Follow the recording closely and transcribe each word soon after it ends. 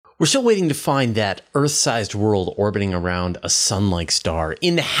We're still waiting to find that Earth-sized world orbiting around a sun-like star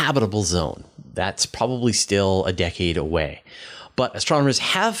in the habitable zone. That's probably still a decade away. But astronomers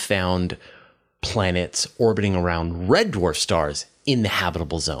have found planets orbiting around red dwarf stars in the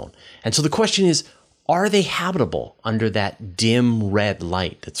habitable zone. And so the question is, are they habitable under that dim red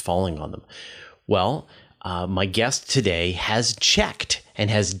light that's falling on them? Well, my guest today has checked and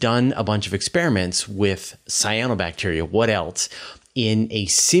has done a bunch of experiments with cyanobacteria. What else? In a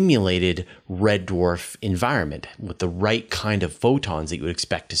simulated red dwarf environment with the right kind of photons that you would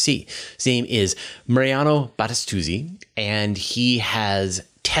expect to see. His name is Mariano Battistuzzi, and he has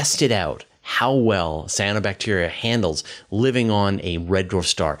tested out how well cyanobacteria handles living on a red dwarf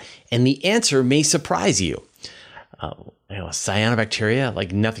star. And the answer may surprise you. Cyanobacteria,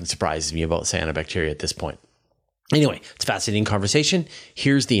 like nothing surprises me about cyanobacteria at this point. Anyway, it's a fascinating conversation.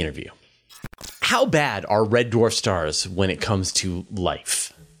 Here's the interview. How bad are red dwarf stars when it comes to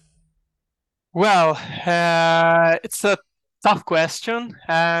life? Well, it's a tough question,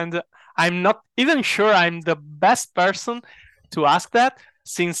 and I'm not even sure I'm the best person to ask that,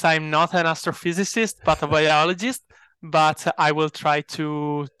 since I'm not an astrophysicist, but a biologist, but I will try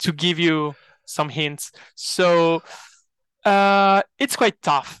to give you some hints. So it's quite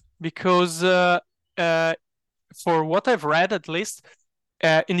tough because for what I've read, at least,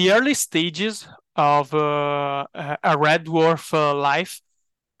 in the early stages of a red dwarf life,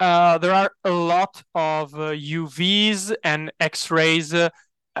 there are a lot of UVs and X-rays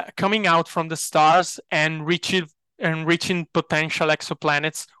coming out from the stars and reaching potential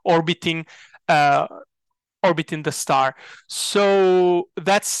exoplanets orbiting the star. So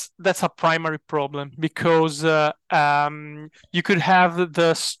that's a primary problem, because you could have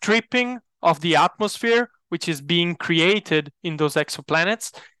the stripping of the atmosphere, which is being created in those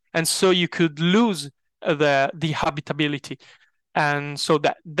exoplanets, and so you could lose the habitability. And so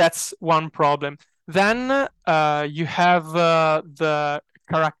that's one problem. Then you have the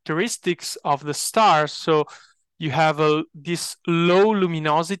characteristics of the stars. So you have this low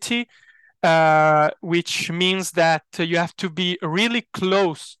luminosity, which means that you have to be really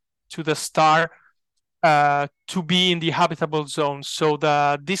close to the star to be in the habitable zone. So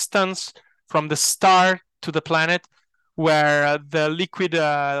the distance from the star to the planet where liquid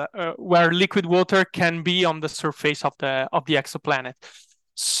water can be on the surface of the exoplanet.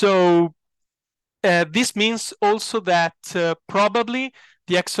 So this means also that probably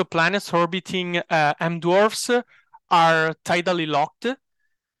the exoplanets orbiting M dwarfs are tidally locked,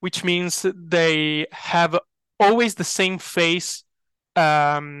 which means they have always the same phase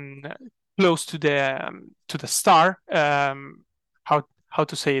close to the star. How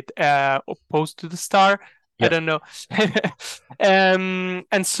to say it? Opposed to the star. Yep. I don't know.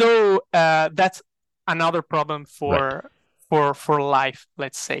 And so that's another problem for life,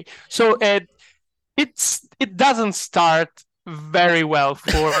 let's say. So it doesn't start very well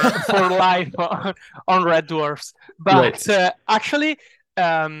for life on red dwarfs, but right. Actually,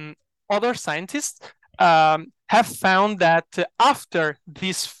 other scientists have found that after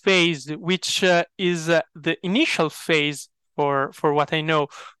this phase, which is the initial phase for what I know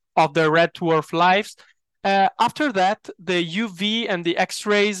of the red dwarf lives, after that, the UV and the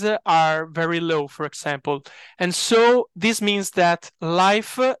X-rays are very low, for example. And so this means that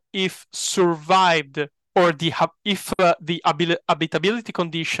life, if survived, or if the habitability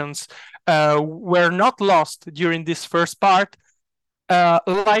conditions were not lost during this first part,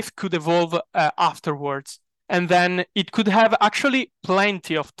 life could evolve afterwards. And then it could have actually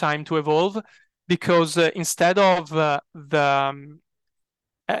plenty of time to evolve, because instead of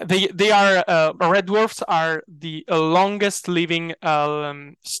red dwarfs are the longest living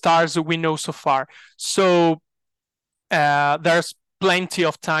stars we know so far. So there's plenty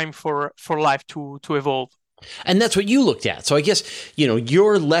of time for life to evolve. And that's what you looked at. So I guess,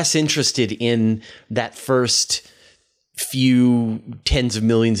 you're less interested in that first few tens of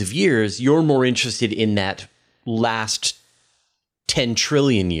millions of years. You're more interested in that last 10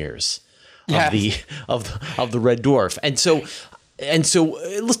 trillion years of the red dwarf. And so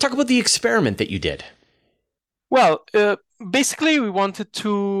let's talk about the experiment that you did. Well, basically, we wanted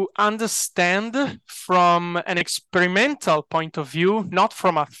to understand from an experimental point of view, not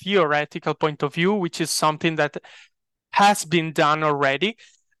from a theoretical point of view, which is something that has been done already,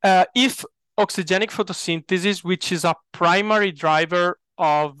 if oxygenic photosynthesis, which is a primary driver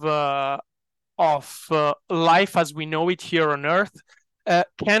of life as we know it here on Earth,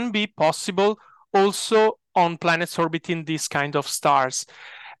 can be possible also on planets orbiting these kind of stars.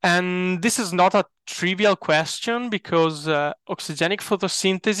 And this is not a trivial question, because oxygenic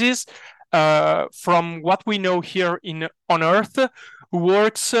photosynthesis, from what we know here on Earth,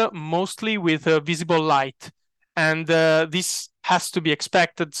 works mostly with visible light. And this has to be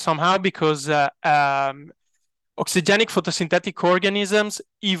expected somehow because oxygenic photosynthetic organisms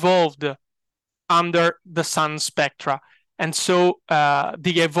evolved under the sun spectra. And so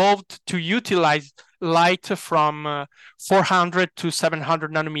they evolved to utilize light from 400 to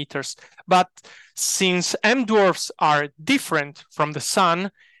 700 nanometers. But since M dwarfs are different from the sun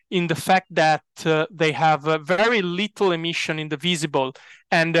in the fact that they have very little emission in the visible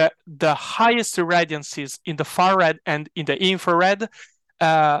and the highest irradiances in the far red and in the infrared,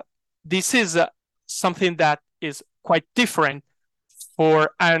 this is something that is quite different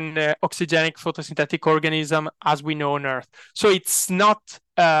for an oxygenic photosynthetic organism as we know on Earth. So it's not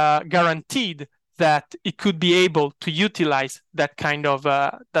guaranteed that it could be able to utilize that kind of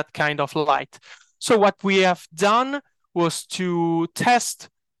light. So what we have done was to test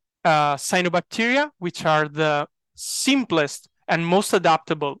cyanobacteria, which are the simplest and most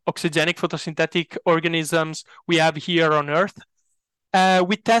adaptable oxygenic photosynthetic organisms we have here on Earth.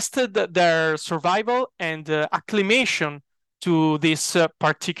 We tested their survival and acclimation to this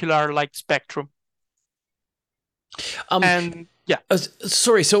particular light spectrum. And yeah.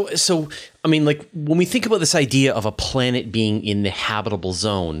 Sorry. So, I mean, like when we think about this idea of a planet being in the habitable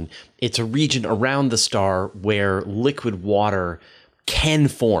zone, it's a region around the star where liquid water can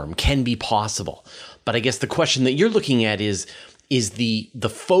form, can be possible. But I guess the question that you're looking at is the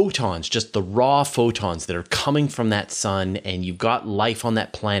photons, just the raw photons that are coming from that sun, and you've got life on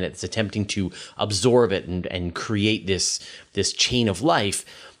that planet that's attempting to absorb it and create this chain of life.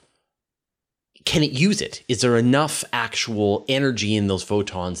 Can it use it? Is there enough actual energy in those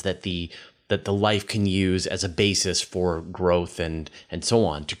photons that the life can use as a basis for growth and so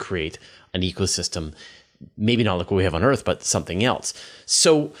on to create an ecosystem? Maybe not like what we have on Earth, but something else.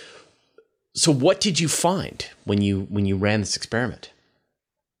 So what did you find when you ran this experiment?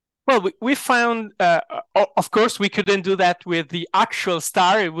 Well, we found, of course, we couldn't do that with the actual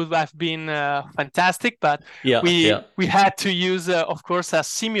star. It would have been fantastic, but we had to use, of course, a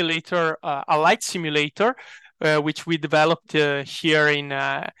simulator, a light simulator, which we developed here in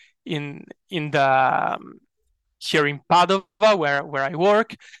Padova, where I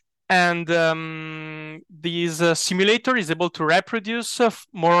work. And this simulator is able to reproduce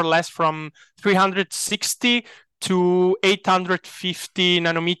more or less from 360 to 850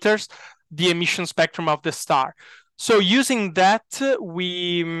 nanometers, the emission spectrum of the star. So using that,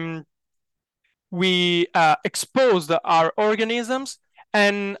 we exposed our organisms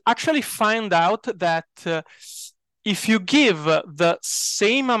and actually found out that if you give the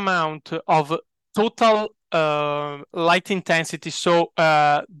same amount of total light intensity, so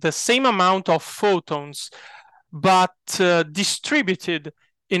the same amount of photons, but distributed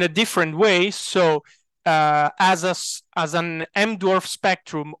in a different way, so as an M dwarf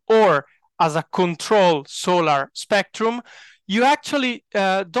spectrum or as a control solar spectrum, you actually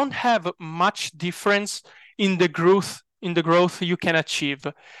don't have much difference in the growth you can achieve.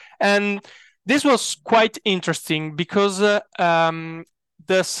 And this was quite interesting because the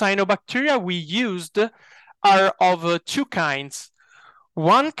cyanobacteria we used are of two kinds.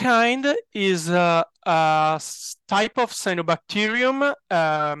 One kind is a type of cyanobacterium,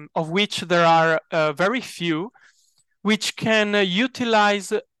 of which there are very few, which can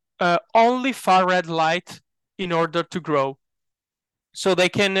utilize only far red light in order to grow. So they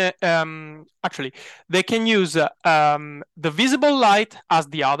can they can use the visible light as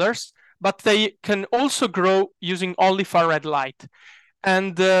the others, but they can also grow using only far red light.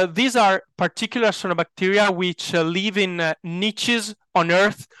 And these are particular cyanobacteria which live in niches on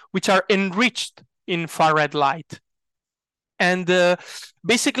Earth which are enriched in far red light. And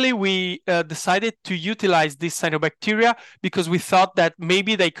basically, we decided to utilize these cyanobacteria because we thought that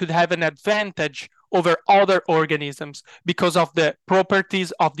maybe they could have an advantage over other organisms because of the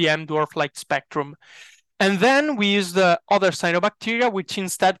properties of the M dwarf light spectrum. And then we used the other cyanobacteria which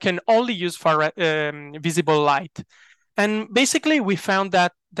instead can only use far visible light. And basically, we found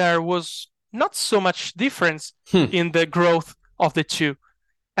that there was not so much difference in the growth of the two.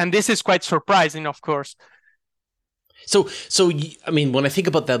 And this is quite surprising, of course. So I mean, when I think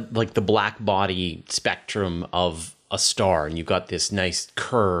about that, like the black body spectrum of a star, and you've got this nice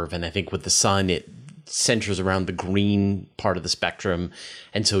curve, and I think with the sun, it centers around the green part of the spectrum.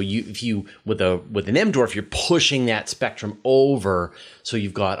 And so if you with an M dwarf, you're pushing that spectrum over. So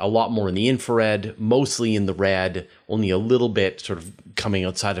you've got a lot more in the infrared, mostly in the red, only a little bit sort of coming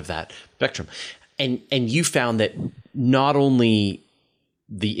outside of that spectrum. And you found that not only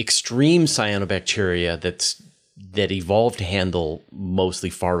the extreme cyanobacteria that evolved to handle mostly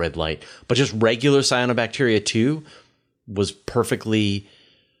far red light, but just regular cyanobacteria too was perfectly,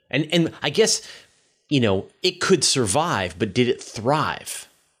 and I guess, it could survive, but did it thrive?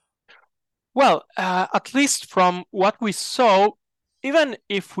 Well, at least from what we saw, even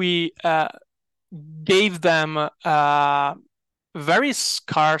if we gave them very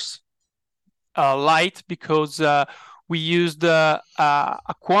scarce light, because we used a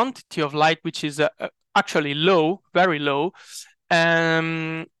quantity of light which is actually low, very low,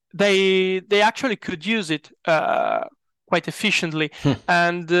 they actually could use it quite efficiently.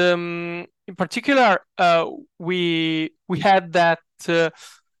 And in particular, we had that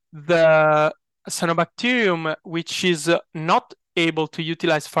the cyanobacterium, which is not able to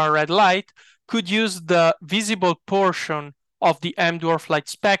utilize far red light, could use the visible portion of the M dwarf light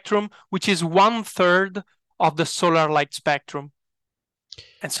spectrum, which is 1/3 of the solar light spectrum.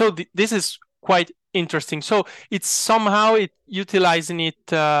 And so this is quite interesting. So it's somehow utilizing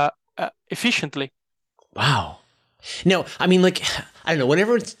it efficiently. Wow. Now, I mean, like, I don't know,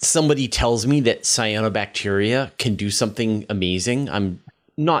 whenever somebody tells me that cyanobacteria can do something amazing, I'm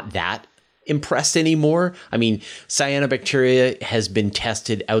not that impressed anymore. I mean, cyanobacteria has been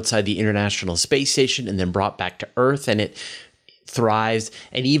tested outside the International Space Station and then brought back to Earth, and it thrives,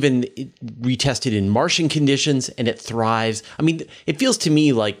 and even retested in Martian conditions, and it thrives. I mean, it feels to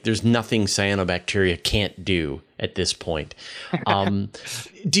me like there's nothing cyanobacteria can't do at this point.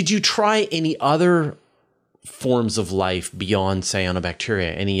 Did you try any other forms of life beyond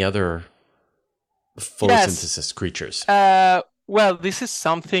cyanobacteria? Any other photosynthesis creatures? Well, this is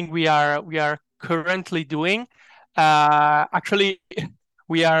something we are currently doing. Actually,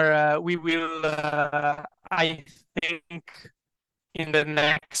 we will I think in the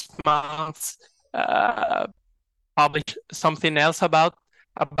next months publish something else about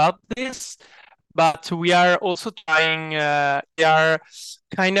this. But we are also trying. We are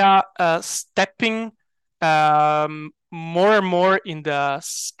kind of stepping more and more in the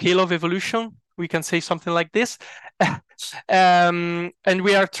scale of evolution. We can say something like this. And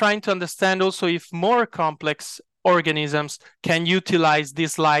we are trying to understand also if more complex organisms can utilize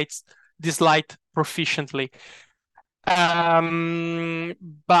this light proficiently.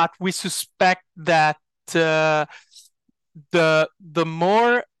 But we suspect that the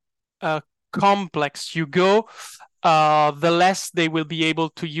more complex you go, the less they will be able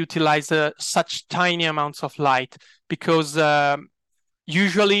to utilize such tiny amounts of light, because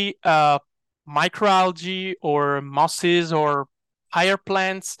usually microalgae or mosses or higher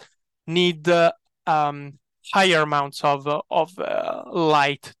plants need higher amounts of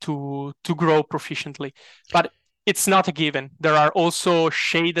light to grow proficiently. But it's not a given. There are also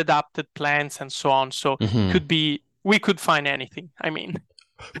shade adapted plants and so on. So we could find anything. I mean,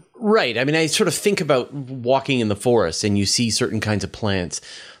 right. I mean, I sort of think about walking in the forest, and you see certain kinds of plants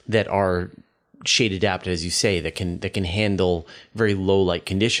that are shade adapted, as you say, that can handle very low light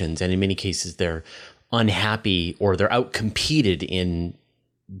conditions, and in many cases they're unhappy or they're outcompeted in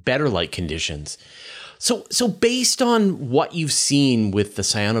better light conditions. So based on what you've seen with the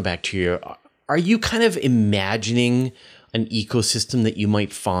cyanobacteria, are you kind of imagining an ecosystem that you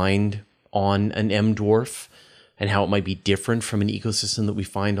might find on an M dwarf, and how it might be different from an ecosystem that we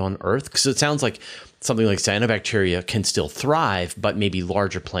find on Earth? Because it sounds like something like cyanobacteria can still thrive, but maybe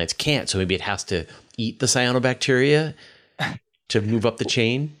larger plants can't. So maybe it has to eat the cyanobacteria to move up the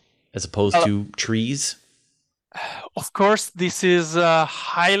chain, as opposed to trees. Of course, this is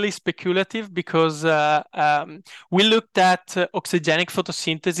highly speculative, because we looked at oxygenic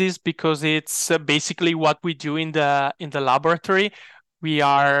photosynthesis, because it's basically what we do in the laboratory. We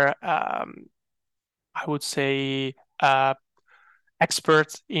are, I would say,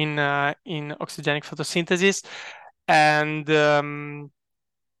 experts in oxygenic photosynthesis, and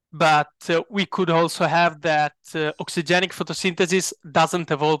but we could also have that oxygenic photosynthesis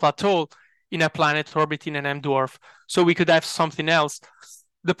doesn't evolve at all in a planet orbiting an M dwarf. So we could have something else.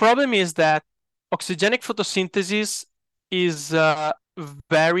 The problem is that oxygenic photosynthesis is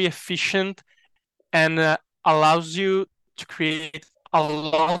very efficient and allows you to create a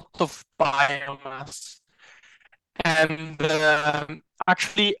lot of biomass, and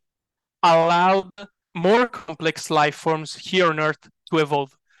actually allowed more complex life forms here on Earth to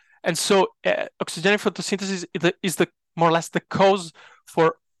evolve. And so oxygenic photosynthesis is the more or less the cause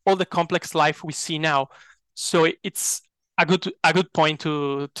for all the complex life we see now. So it's a good point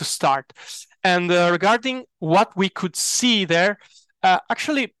to start. And regarding what we could see there,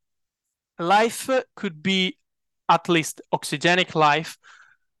 actually life could be, at least oxygenic life,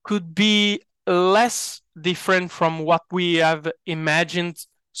 could be less different from what we have imagined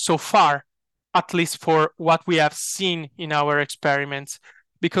so far, at least for what we have seen in our experiments.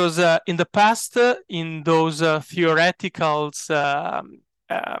 because in the past, in those theoretical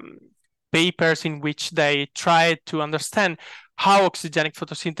papers in which they tried to understand how oxygenic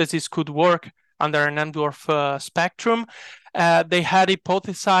photosynthesis could work under an M-dwarf spectrum, they had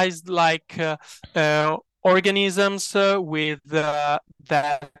hypothesized like organisms that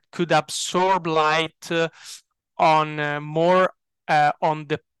could absorb light on more on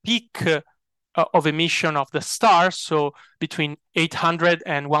the peak of emission of the star, so between 800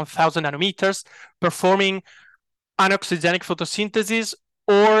 and 1000 nanometers, performing anoxygenic photosynthesis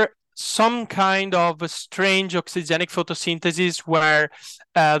or some kind of a strange oxygenic photosynthesis where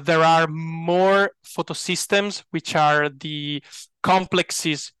there are more photosystems, which are the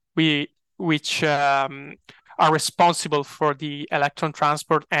complexes which are responsible for the electron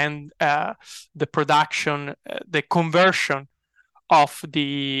transport and the production, the conversion of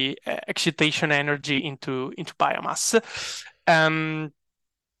the excitation energy into biomass.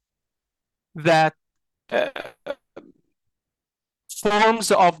 That forms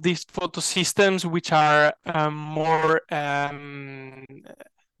of these photosystems which are more there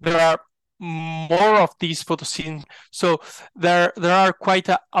are more of these photosynthesis. So there are quite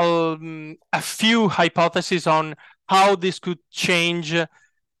a few hypotheses on how this could change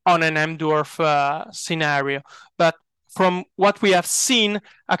on an M-dwarf scenario. But from what we have seen,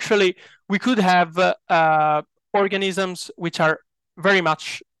 actually, we could have organisms which are very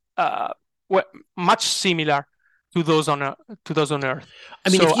much much similar to those on Earth. I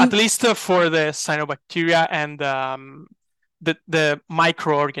mean, so at least for the cyanobacteria and the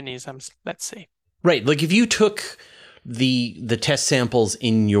microorganisms, let's say. Right. Like if you took the test samples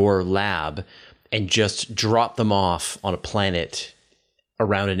in your lab and just dropped them off on a planet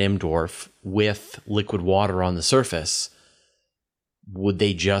around an M-dwarf with liquid water on the surface, would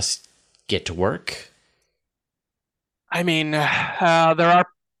they just get to work? I mean, there are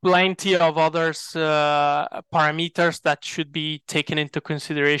plenty of other parameters that should be taken into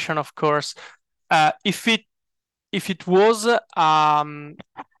consideration, of course. If it was a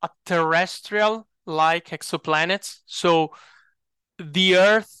terrestrial like exoplanet, so the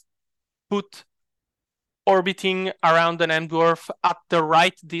Earth put orbiting around an M-dwarf at the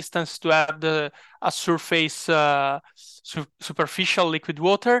right distance to have a surface superficial liquid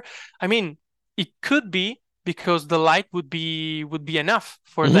water, I mean, it could be because the light would be enough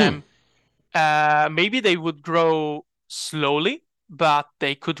for them. Maybe they would grow slowly, but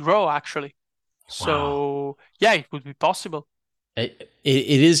they could grow actually. Wow. So yeah, it would be possible. It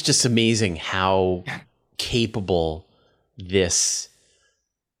is just amazing how capable this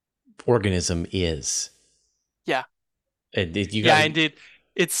organism is. Yeah. Yeah, indeed.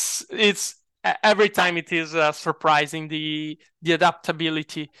 It's every time it is surprising the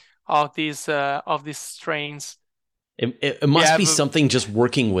adaptability of these strains. It must be something just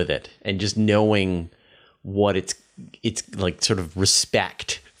working with it and just knowing what it's like, sort of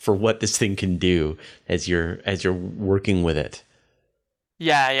respect for what this thing can do as you're working with it.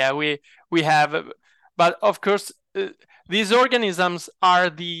 Yeah, we have, but of course these organisms are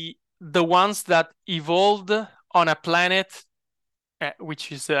the ones that evolved on a planet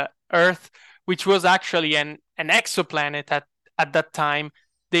which is Earth, which was actually an exoplanet at that time.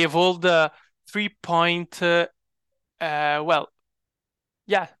 They evolved 3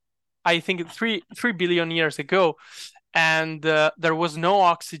 billion years ago, and there was no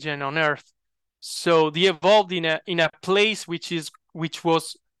oxygen on Earth. So they evolved in a place which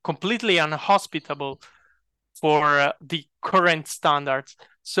was completely unhospitable for the current standards.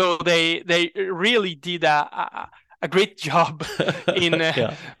 So they really did a great job in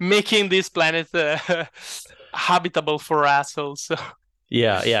making this planet habitable for us also.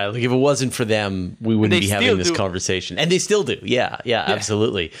 Yeah. Like if it wasn't for them, we wouldn't be having this conversation. And they still do. Yeah,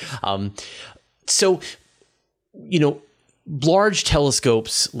 absolutely. So, large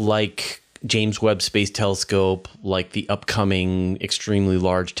telescopes like James Webb Space Telescope, like the upcoming extremely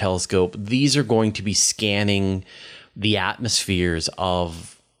large telescope, these are going to be scanning the atmospheres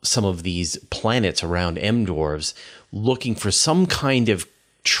of some of these planets around M-dwarfs, looking for some kind of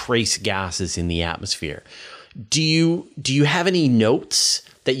trace gases in the atmosphere. Do you have any notes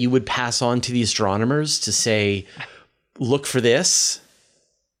that you would pass on to the astronomers to say, look for this?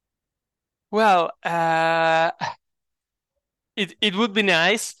 Well, it would be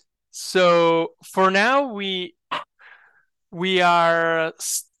nice. So for now, we are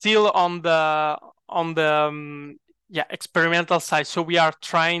still on the experimental side. So we are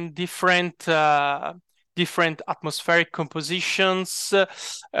trying different different atmospheric compositions.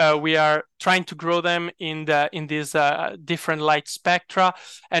 We are trying to grow them in these different light spectra,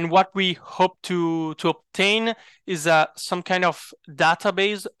 and what we hope to obtain is some kind of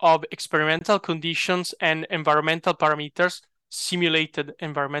database of experimental conditions and environmental parameters, simulated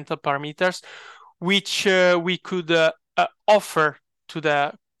environmental parameters, which we could offer to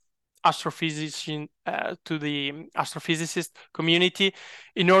the astrophysicist community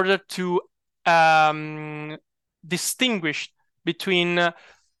in order to distinguish between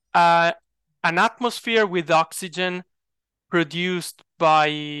an atmosphere with oxygen produced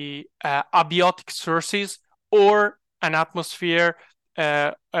by abiotic sources or an atmosphere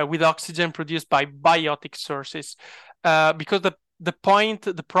with oxygen produced by biotic sources. Because the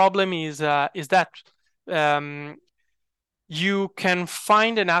problem is that you can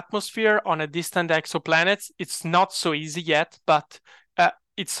find an atmosphere on a distant exoplanet. It's not so easy yet, but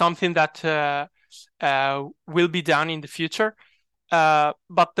it's something that will be done in the future.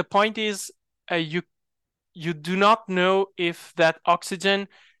 But the point is, you do not know if that oxygen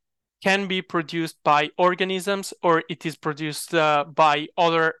can be produced by organisms or it is produced by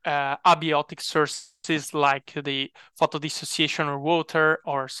other abiotic sources like the photodissociation or water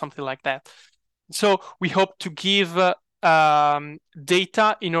or something like that. So we hope to give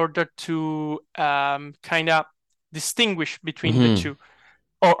data in order to kind of distinguish between the two,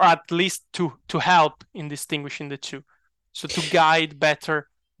 or at least to help in distinguishing the two, so to guide better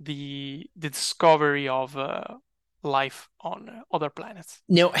the discovery of life on other planets.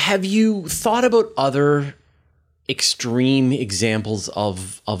 Now, have you thought about other extreme examples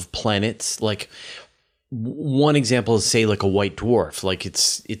of planets? Like, one example is, say, like a white dwarf. Like,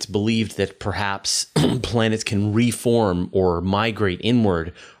 it's believed that perhaps planets can reform or migrate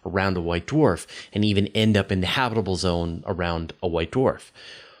inward around a white dwarf and even end up in the habitable zone around a white dwarf.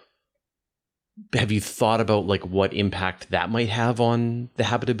 Have you thought about like what impact that might have on the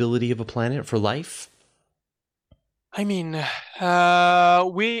habitability of a planet for life? I mean,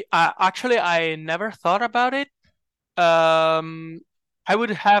 we actually, I never thought about it. I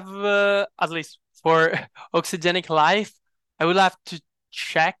would have, at least for oxygenic life, I would have to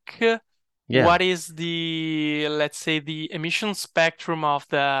check what is the, let's say, the emission spectrum of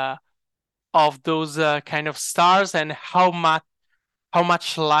those kind of stars and how much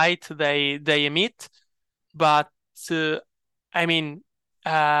light they emit. But I mean,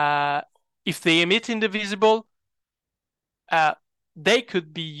 if they emit in the visible, it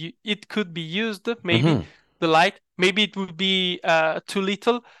could be used, maybe the light. Maybe it would be too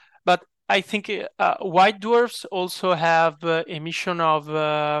little, but I think white dwarfs also have emission of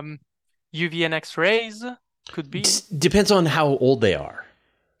UV and X-rays. Could be. Depends on how old they are.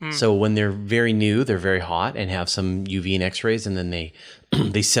 So when they're very new, they're very hot and have some UV and X-rays, and then they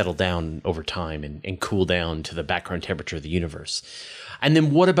settle down over time and cool down to the background temperature of the universe. And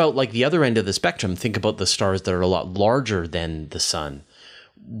then what about like the other end of the spectrum? Think about the stars that are a lot larger than the sun,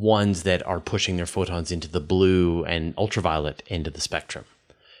 ones that are pushing their photons into the blue and ultraviolet end of the spectrum.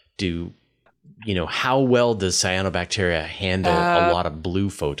 How well does cyanobacteria handle a lot of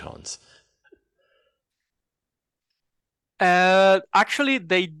blue photons? Actually,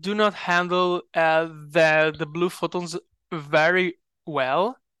 they do not handle the blue photons very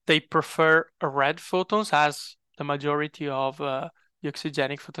well. They prefer red photons, as the majority of the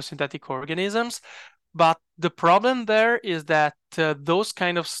oxygenic photosynthetic organisms. But the problem there is that those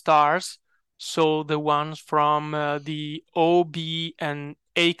kind of stars, so the ones from the O, B, and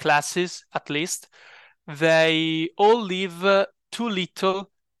A classes at least, they all live too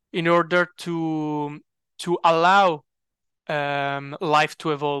little in order to allow life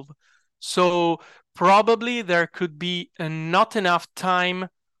to evolve. So probably there could be not enough time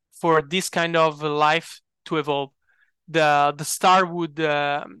for this kind of life to evolve. The star would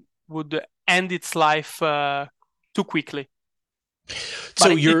end its life too quickly.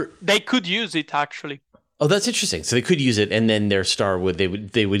 So they could use it actually. Oh, that's interesting. So they could use it, and then their star would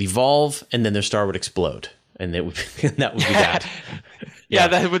evolve, and then their star would explode, and that would be that. Yeah,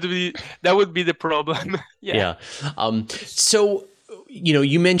 that would be the problem. Yeah. So,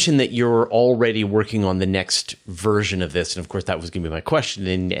 you mentioned that you're already working on the next version of this, and of course that was going to be my question.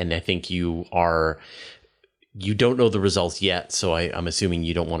 And I think you don't know the results yet, so I'm assuming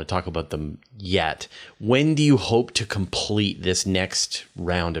you don't want to talk about them yet. When do you hope to complete this next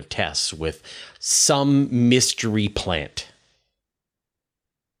round of tests with some mystery plant?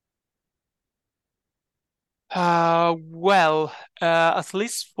 Well, at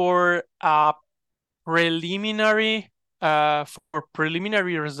least for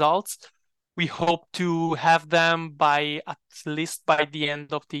preliminary results, we hope to have them at least by the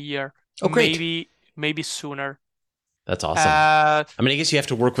end of the year. Oh, great. maybe sooner. That's awesome. I mean, I guess you have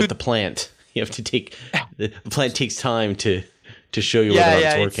to work with the plant. You have to take the plant takes time to show you whether or not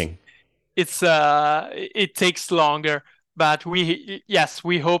it's working. It takes longer, but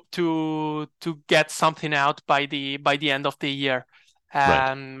we hope to get something out by the end of the year.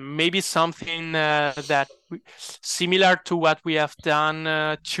 Right. Maybe something that similar to what we have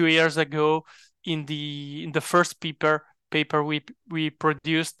done 2 years ago in the first paper we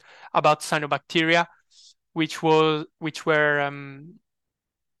produced about cyanobacteria,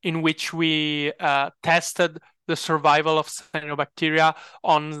 in which we tested the survival of cyanobacteria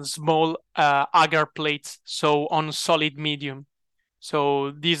on small agar plates, so on solid medium.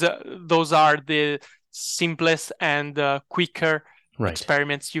 So those are the simplest and quicker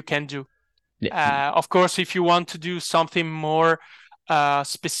experiments you can do. Of course, if you want to do something more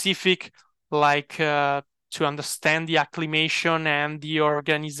specific, like to understand the acclimation and the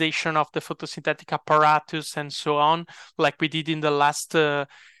organization of the photosynthetic apparatus and so on, like we did in the last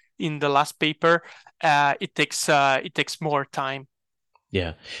paper, it takes more time.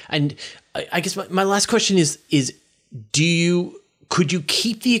 Yeah, and I guess my last question is could you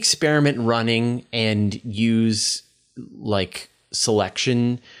keep the experiment running and use like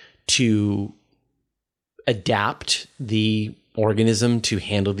selection to adapt the organism to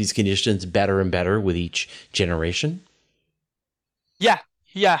handle these conditions better and better with each generation? Yeah,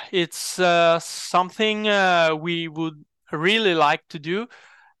 it's something we would really like to do.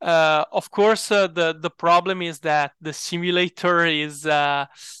 Of course, the problem is that the simulator is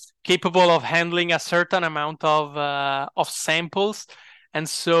capable of handling a certain amount of samples, and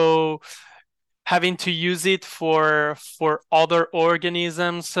so having to use it for other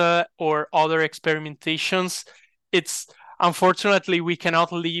organisms or other experimentations, it's unfortunately we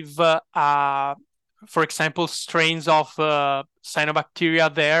cannot leave, for example, strains of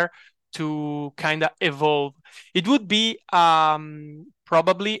cyanobacteria there to kind of evolve. It would be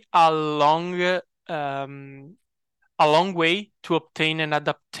probably a long way to obtain an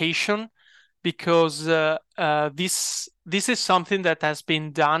adaptation, because this is something that has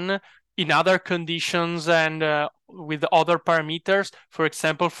been done in other conditions and with other parameters, for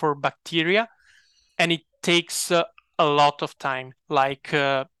example, for bacteria, and it takes a lot of time, like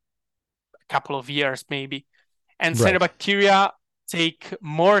a couple of years maybe. And cyanobacteria take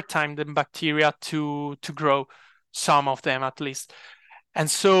more time than bacteria to grow, some of them at least. And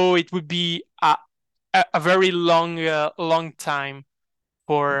so it would be a very long time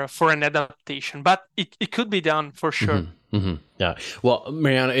for an adaptation, but it could be done for sure. Yeah. Well,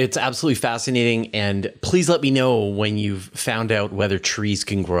 Mariano, it's absolutely fascinating, and please let me know when you've found out whether trees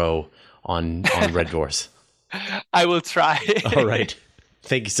can grow on red dwarfs. I will try. All right.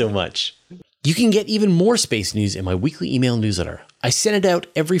 Thank you so much. You can get even more space news in my weekly email newsletter. I send it out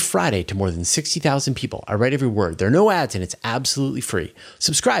every Friday to more than 60,000 people. I write every word. There are no ads, and it's absolutely free.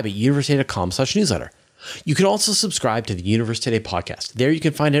 Subscribe at university.com/newsletter. You can also subscribe to the Universe Today podcast. There you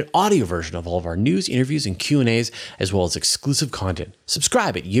can find an audio version of all of our news, interviews, and Q&As, as well as exclusive content.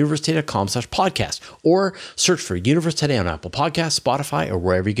 Subscribe at university.com/podcast or search for Universe Today on Apple Podcasts, Spotify, or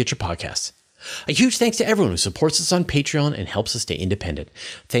wherever you get your podcasts. A huge thanks to everyone who supports us on Patreon and helps us stay independent.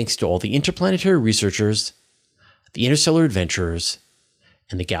 Thanks to all the interplanetary researchers, the interstellar adventurers,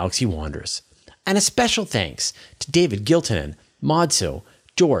 and the galaxy wanderers. And a special thanks to David Giltonen, Modso,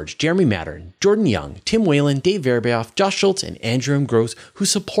 George, Jeremy Mattern, Jordan Young, Tim Whalen, Dave Verbeoff, Josh Schultz, and Andrew M. Gross, who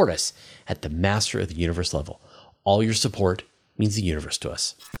support us at the Master of the Universe level. All your support means the universe to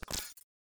us.